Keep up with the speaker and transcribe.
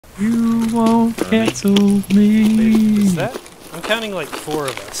You won't cancel me. Wait, is that? I'm counting like 4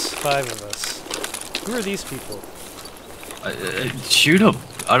 of us, 5 of us. Who are these people? Shoot them.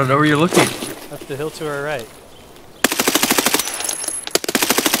 I don't know where you're looking. Up the hill to our right.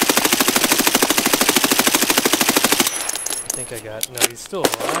 I think I got. No, he's still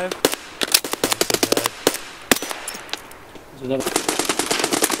alive. I'm so bad. There's another.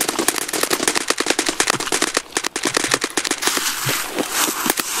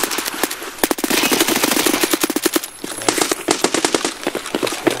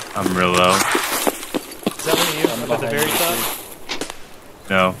 I'm real low. Is that one of you? Up at the very top?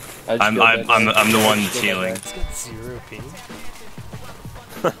 No. I'm the one that's healing. It's got 0 ping.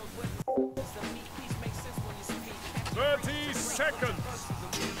 30 seconds.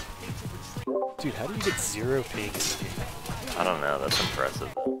 Dude, how do you get 0 ping? I don't know, that's impressive.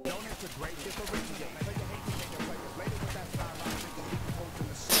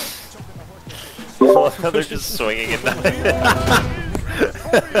 They're just swinging at nothing.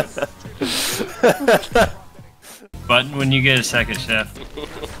 Button when you get a second, Chef.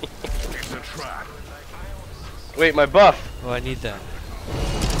 Wait, my buff. Oh, I need that.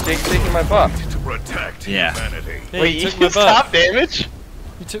 Jake's taking my buff. To protect Yeah. humanity. Hey, Wait, you took my Ethan's buff. top damage?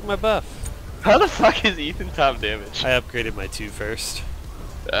 You took my buff. How the fuck is Ethan top damage? I upgraded my 2 first,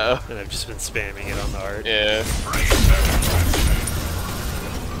 Oh, and I've just been spamming it on the art. yeah.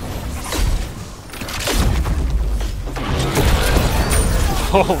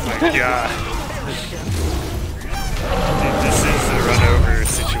 Oh my god. Dude, this is a run over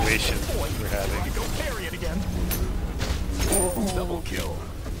situation we're having. Double kill.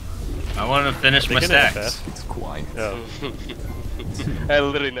 I want to finish my They can stacks. FF. It's quiet. Oh. I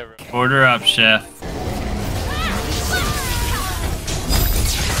literally never. Order up, Chef.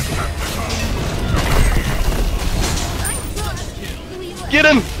 Get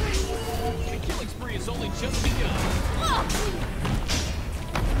him!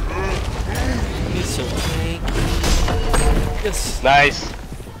 He's so tanky. Yes. Nice.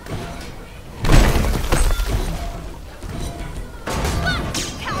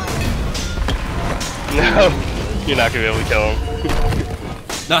 No, you're not gonna be able to kill him.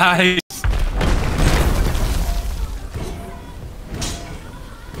 Nice.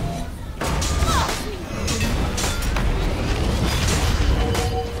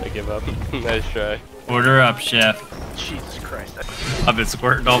 I give up. Nice try. Order up, Chef. Jesus Christ. I've been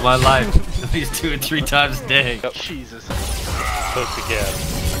squirting all my life. At least 2 or 3 times a day. Jesus. Poke the gap.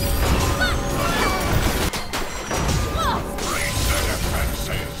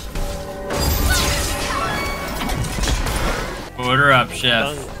 Order up,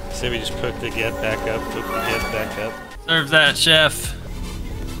 Chef. Say we just poke the gap back up, poke the gap back up. Serve that, Chef.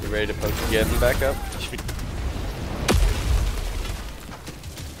 You ready to poke the Gavin back up? Should we...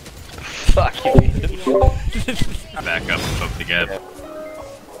 Fuck you, Ethan. Back up and poke the gap.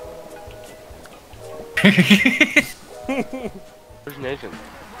 Where's Nathan?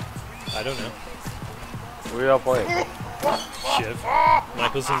 I don't know. Where y'all playing? Shiv.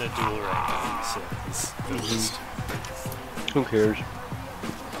 Michael's in a duel right now, so he's focused. Who cares?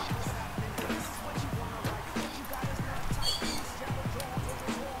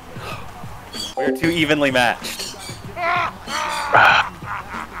 We're too evenly matched. Not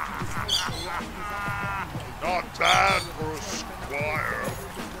bad for a squire.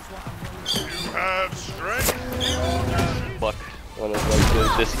 You have strength. Fuck. One of like the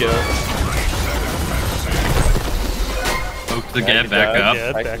disco. Poke the gap back up.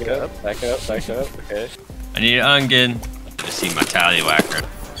 Yeah, Back back it up. up. Back it up. Back it up. Okay. I need an ungin. I see my tallywhacker.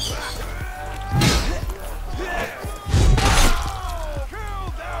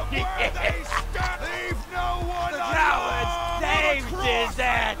 Leave no one Cowards! They've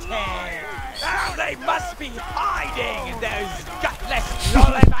deserted! Now they must be hiding, those gutless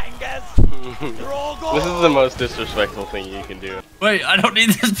lollyangers! They're all gone! This is the most disrespectful thing you can do. Wait, I don't need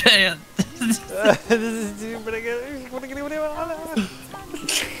this band. This is dude, but I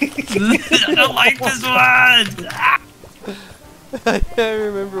don't like this one. I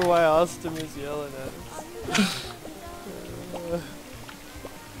remember why Austin was yelling at us.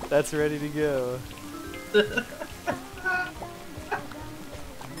 That's ready to go.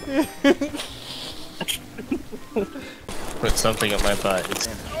 Put something up my butt.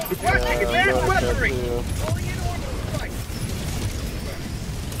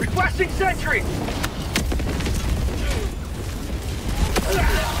 Requesting sentry!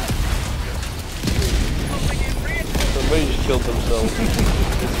 Somebody just killed themselves.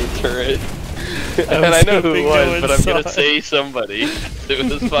 It's a turret. And I know who it was, but I'm gonna say somebody.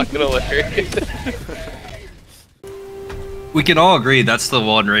 It was fucking hilarious. We can all agree that's the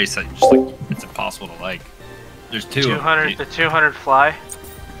one race that just like it's impossible to like. There's two. 200, the 200 fly.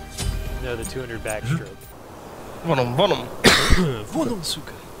 No, the 200 backstroke. Vonum.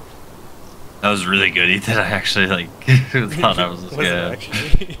 That was really good, Ethan. I actually like thought that was Was it good.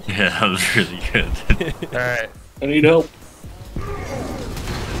 actually? Yeah, that was really good. Alright. I need help.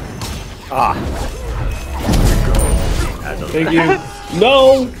 Ah. Thank you.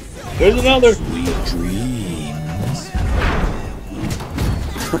 No! There's another!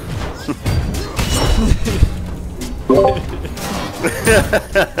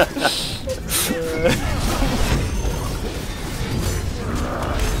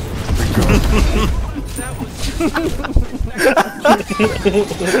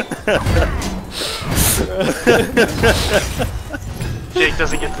 Jake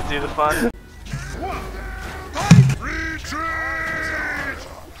doesn't get to do the fun. Retreat!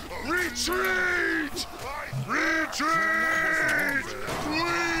 Retreat! Retreat!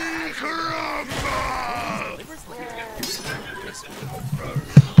 We crumble!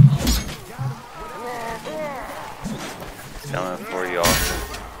 Coming for you,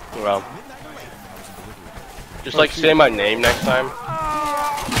 Austin. Well, just like say my name next time,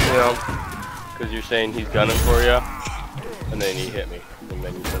 you know, because you're saying he's gunning for you, and then he hit me, and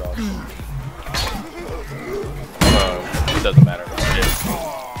then you said Austin. It doesn't matter.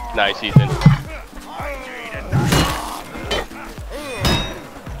 Nice, Ethan.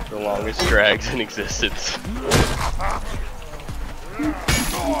 The longest drags in existence.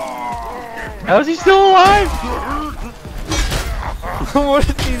 How is he still alive? What?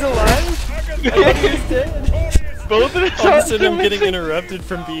 He's alive? I thought he was dead. Both of his All of a arms sudden are I'm getting missing. interrupted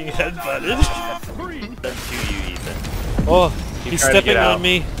from being headbutted. That's to you, Ethan. Oh, Keep he's trying to stepping get out. on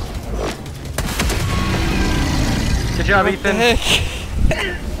me. Good job, What the Ethan. heck?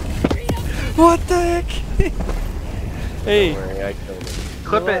 What the heck? Hey, Don't worry, I killed him.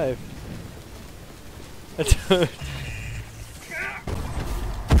 Clip it. alive. I don't-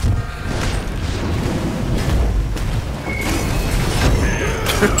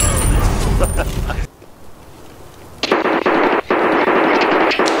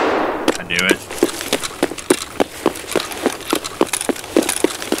 I knew it.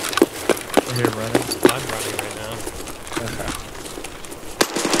 I'm here running. I'm running right now.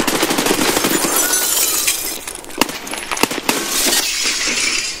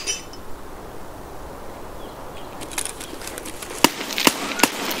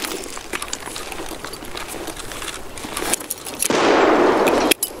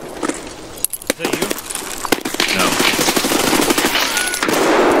 Is that you? No.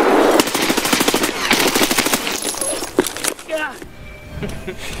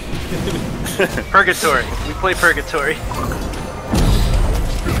 Purgatory. We play Purgatory.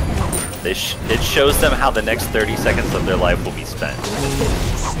 It shows them how the next 30 seconds of their life will be spent.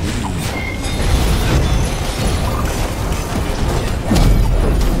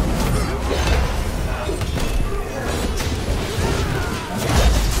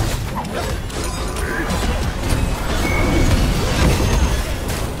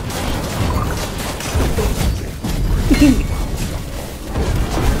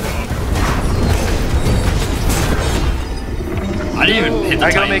 I didn't even hit the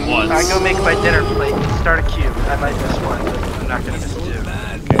I go Titan make once. I go make my dinner plate. Start a queue. I might miss one, but I'm not gonna miss two.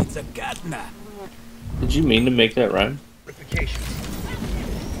 Did you mean to make that rhyme?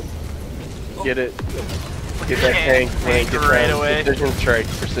 Get it. Get that tank, get Right that away.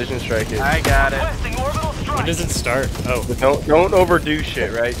 precision strike it. I got it. When does it start? Oh. Don't overdo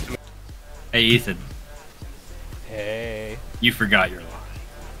shit, right? Hey, Ethan, Hey. you forgot your line.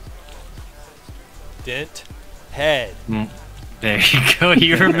 Dent. Head. There you go.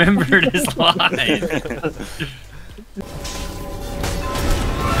 He remembered his line.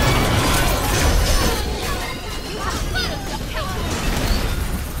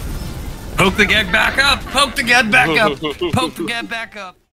 Poke the gag back up. Poke the gag back up. Poke the gag back up.